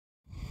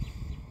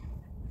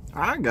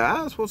Alright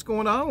guys, what's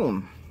going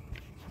on?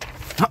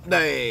 Hump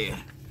day.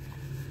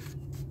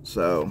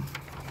 So,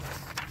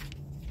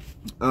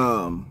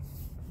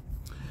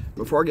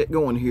 before I get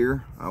going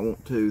here, I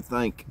want to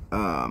thank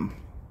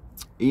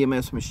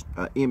EMS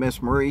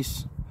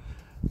Maurice,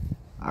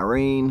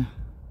 Irene.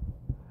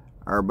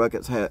 Our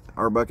bucket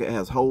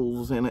has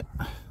holes in it.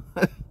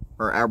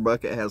 Or our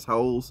bucket has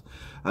holes.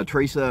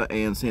 Teresa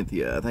and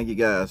Cynthia. Thank you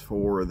guys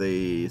for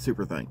the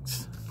super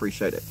thanks.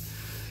 Appreciate it.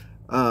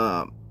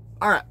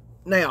 Alright,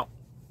 now,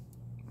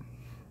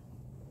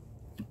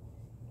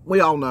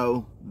 we all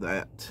know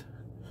that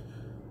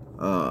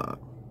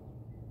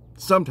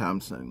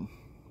sometime soon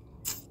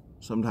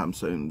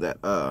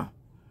that Dawn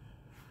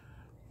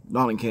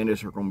and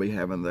Candus are going to be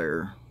having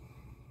their,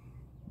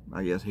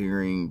 I guess,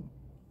 hearing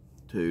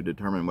to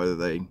determine whether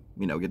they,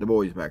 get the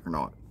boys back or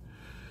not.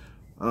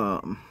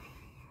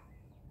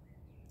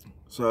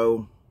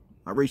 So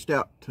I reached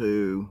out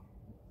to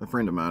a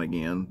friend of mine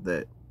again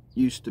that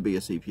used to be a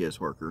CPS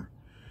worker,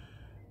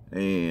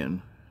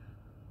 and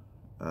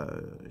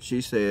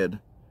she said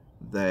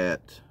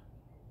that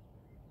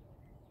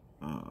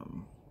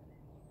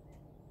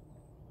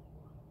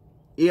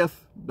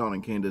if Dawn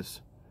and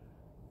Candus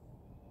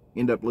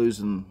end up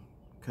losing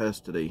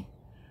custody,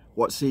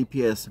 what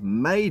CPS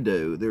may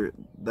do,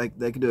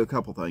 they could do a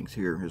couple things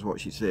here, is what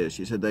she says.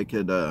 She said they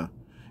could, and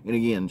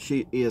again,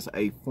 she is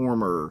a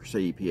former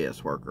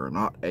CPS worker,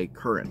 not a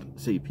current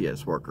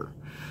CPS worker.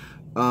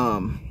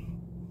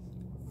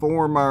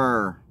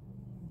 Former,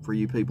 for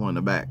you people in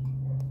the back,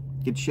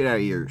 get the shit out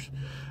of your ears.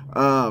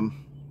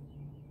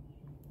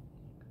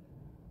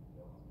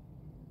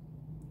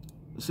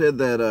 Said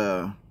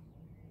that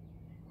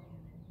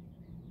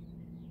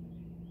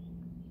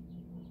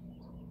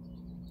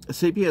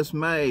CPS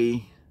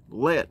may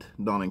let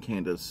Dawn and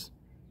Candus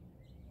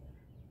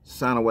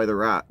sign away the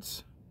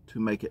rights to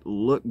make it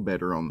look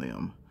better on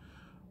them.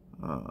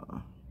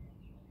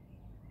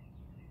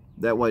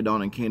 That way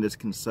Dawn and Candus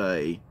can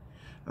say,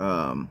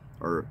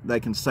 or they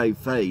can save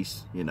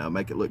face,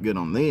 make it look good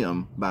on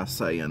them by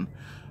saying,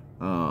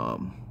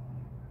 well,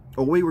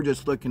 we were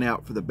just looking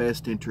out for the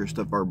best interest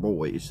of our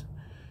boys,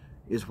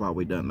 is why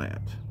we done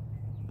that.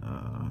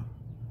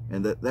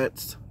 And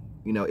that's,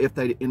 if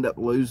they end up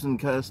losing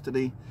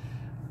custody,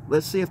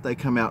 let's see if they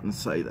come out and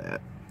say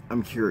that.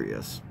 I'm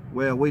curious.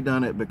 Well, we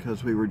done it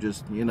because we were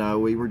just,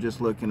 we were just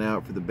looking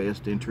out for the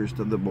best interest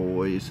of the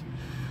boys.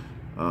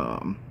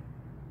 But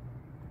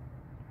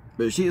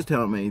she is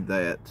telling me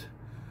that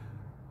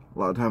a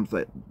lot of times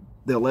that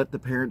they'll let the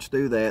parents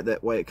do that.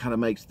 That way it kind of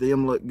makes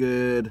them look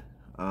good.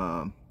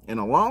 And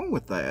along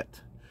with that,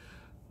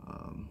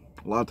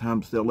 a lot of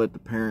times they'll let the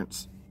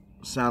parents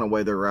sign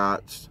away their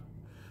rights.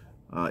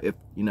 If,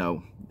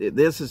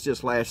 this is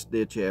just last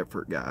ditch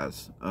effort,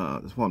 guys.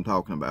 That's what I'm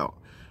talking about.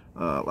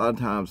 A lot of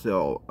times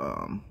they'll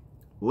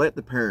let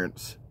the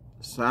parents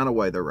sign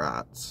away their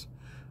rights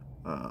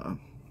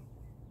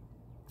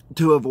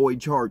to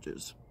avoid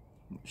charges.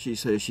 She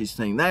says she's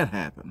seen that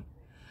happen.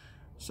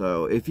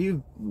 So if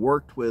you've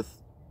worked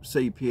with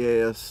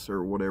CPS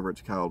or whatever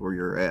it's called where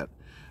you're at,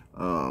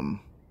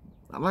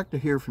 I'd like to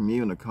hear from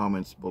you in the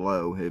comments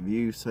below. Have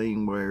you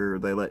seen where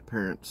they let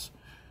parents,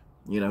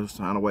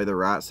 sign away their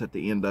rights at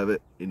the end of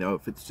it?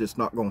 If it's just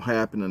not going to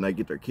happen and they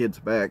get their kids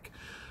back.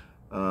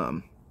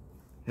 Have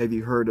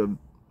you heard of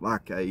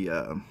like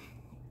a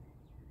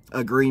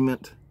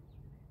agreement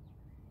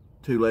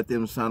to let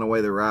them sign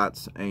away their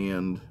rights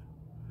and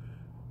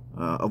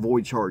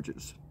avoid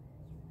charges?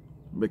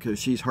 Because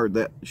she's heard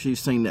that, she's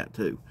seen that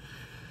too.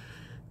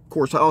 Of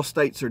course, all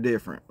states are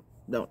different.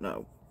 Don't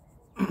know.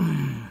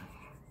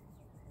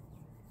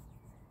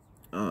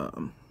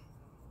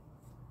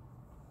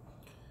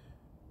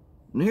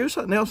 And here's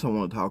something else I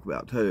want to talk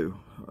about too.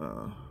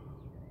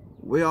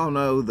 We all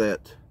know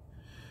that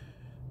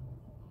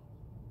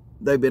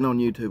they've been on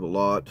YouTube a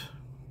lot,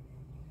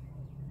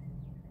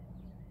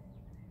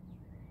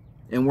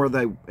 and when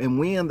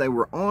they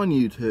were on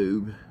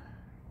YouTube,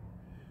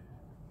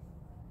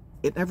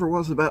 it never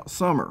was about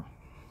summer.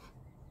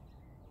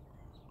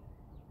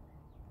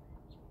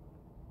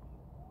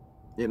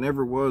 It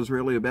never was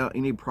really about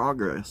any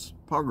progress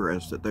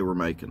that they were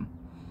making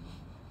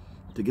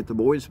to get the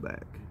boys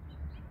back.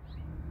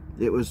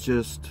 It was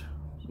just,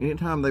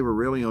 anytime they were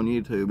really on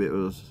YouTube, it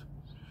was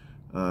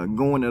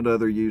going at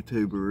other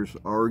YouTubers,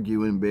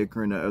 arguing,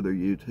 bickering at other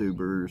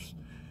YouTubers.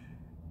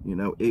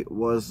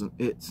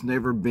 It's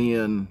never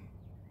been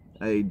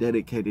a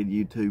dedicated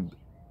YouTube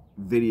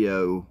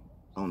video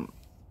on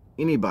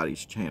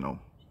anybody's channel.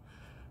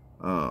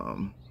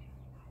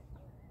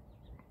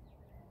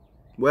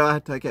 Well, I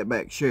take that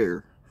back.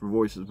 Cher for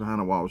Voices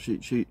Behind a Wall.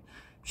 She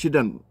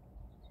done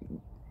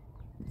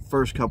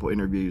first couple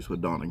interviews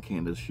with Dawn and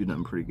Candus. She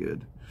done pretty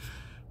good.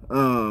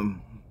 But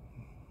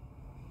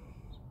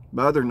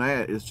other than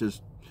that, it's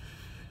just,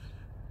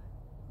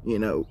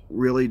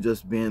 really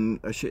just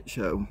been a shit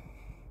show.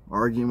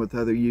 Arguing with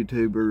other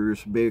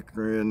YouTubers,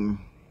 bickering,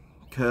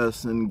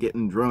 cussing,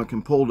 getting drunk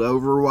and pulled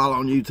over while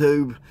on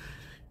YouTube.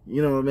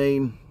 You know what I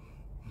mean?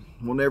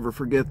 We'll never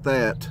forget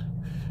that.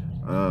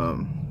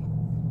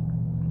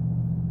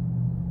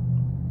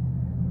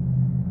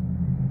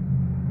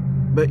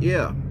 But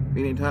yeah,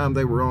 anytime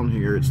they were on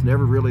here, it's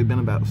never really been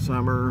about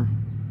Summer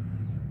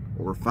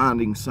or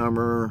finding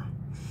Summer,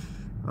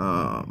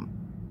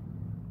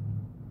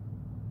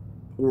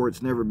 or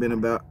it's never been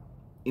about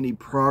any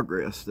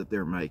progress that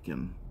they're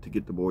making to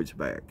get the boys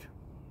back.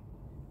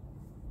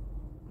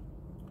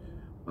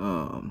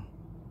 You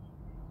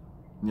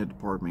have to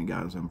pardon me,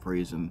 guys, I'm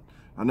freezing.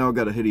 I know I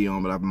got a hoodie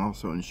on, but I'm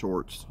also in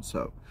shorts,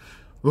 so.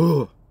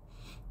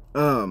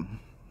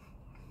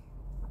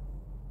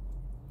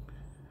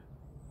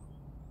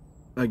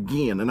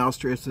 Again, and I'll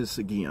stress this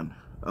again,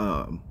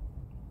 and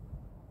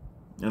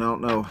I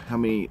don't know how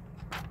many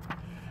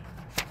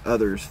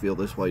others feel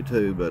this way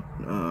too, but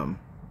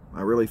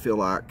I really feel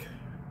like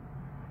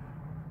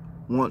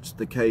once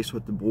the case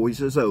with the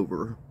boys is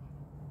over,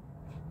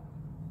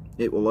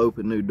 it will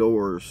open new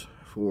doors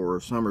for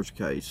Summer's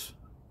case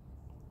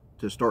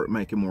to start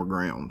making more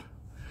ground.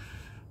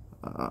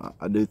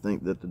 I do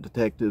think that the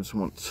detectives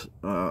once,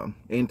 and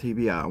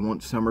TBI,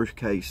 once Summer's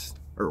case,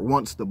 or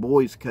once the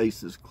boys'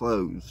 case is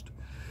closed,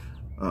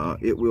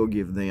 it will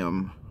give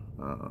them,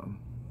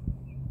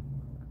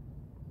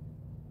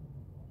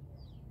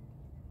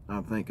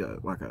 I think,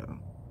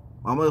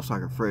 almost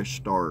like a fresh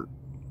start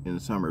in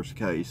Summer's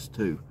case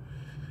to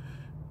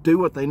do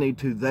what they need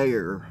to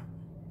there,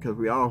 because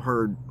we all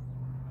heard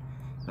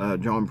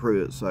John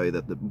Pruitt say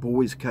that the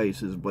boys'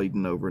 case is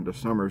bleeding over into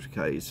Summer's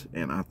case,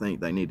 and I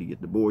think they need to get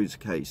the boys'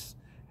 case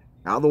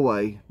out of the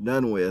way,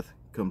 done with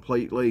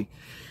completely,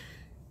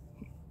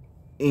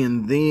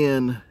 and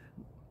then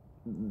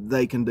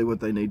they can do what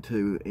they need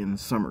to in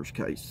Summer's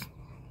case.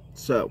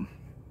 So,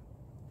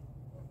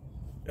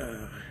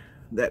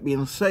 that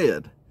being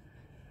said,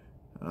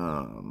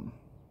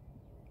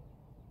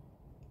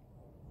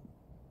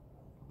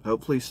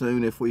 hopefully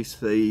soon, if we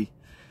see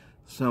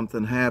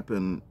something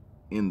happen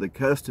in the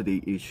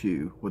custody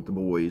issue with the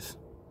boys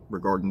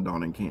regarding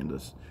Dawn and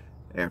Candus,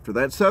 after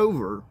that's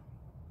over,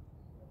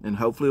 and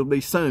hopefully it'll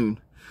be soon,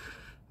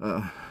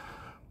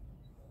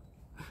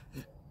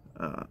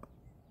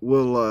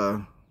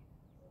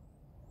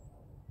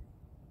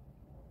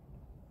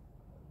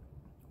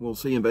 we'll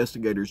see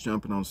investigators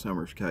jumping on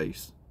Summer's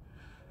case.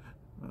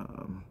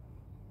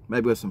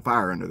 Maybe with some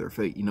fire under their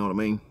feet, you know what I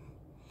mean?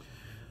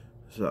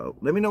 So,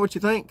 let me know what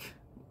you think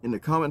in the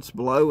comments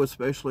below,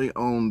 especially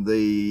on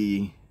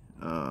the,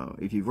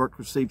 if you've worked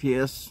with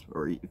CPS,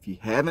 or if you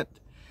haven't,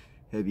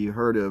 have you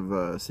heard of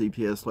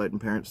CPS letting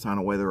parents sign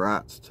away their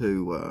rights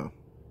to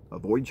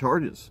avoid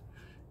charges,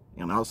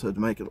 and also to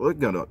make it look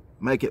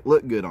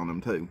good on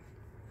them too.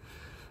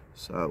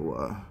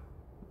 So,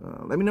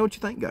 let me know what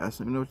you think, guys.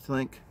 Let me know what you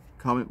think.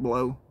 Comment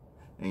below,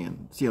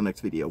 and see you on the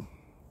next video.